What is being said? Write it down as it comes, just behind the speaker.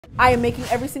I am making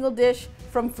every single dish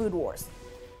from Food Wars.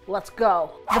 Let's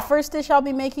go. The first dish I'll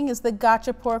be making is the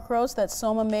gotcha pork roast that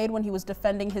Soma made when he was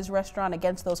defending his restaurant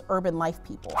against those urban life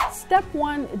people. Step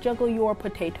 1, juggle your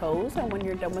potatoes, and when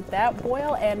you're done with that,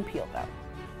 boil and peel them.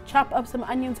 Chop up some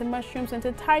onions and mushrooms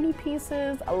into tiny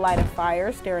pieces, light a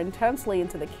fire, stare intensely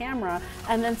into the camera,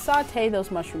 and then saute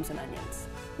those mushrooms and onions.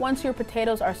 Once your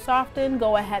potatoes are softened,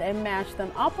 go ahead and mash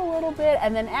them up a little bit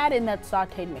and then add in that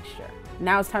sauteed mixture.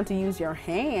 Now it's time to use your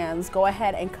hands. Go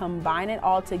ahead and combine it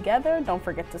all together. Don't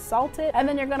forget to salt it. And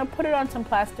then you're gonna put it on some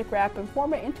plastic wrap and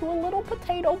form it into a little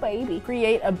potato baby.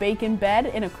 Create a bacon bed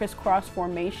in a crisscross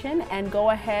formation and go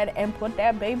ahead and put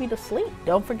that baby to sleep.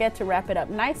 Don't forget to wrap it up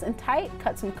nice and tight,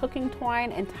 cut some cooking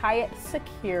twine and tie it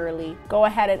securely. Go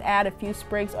ahead and add a few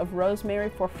sprigs of rosemary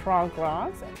for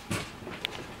fragrance.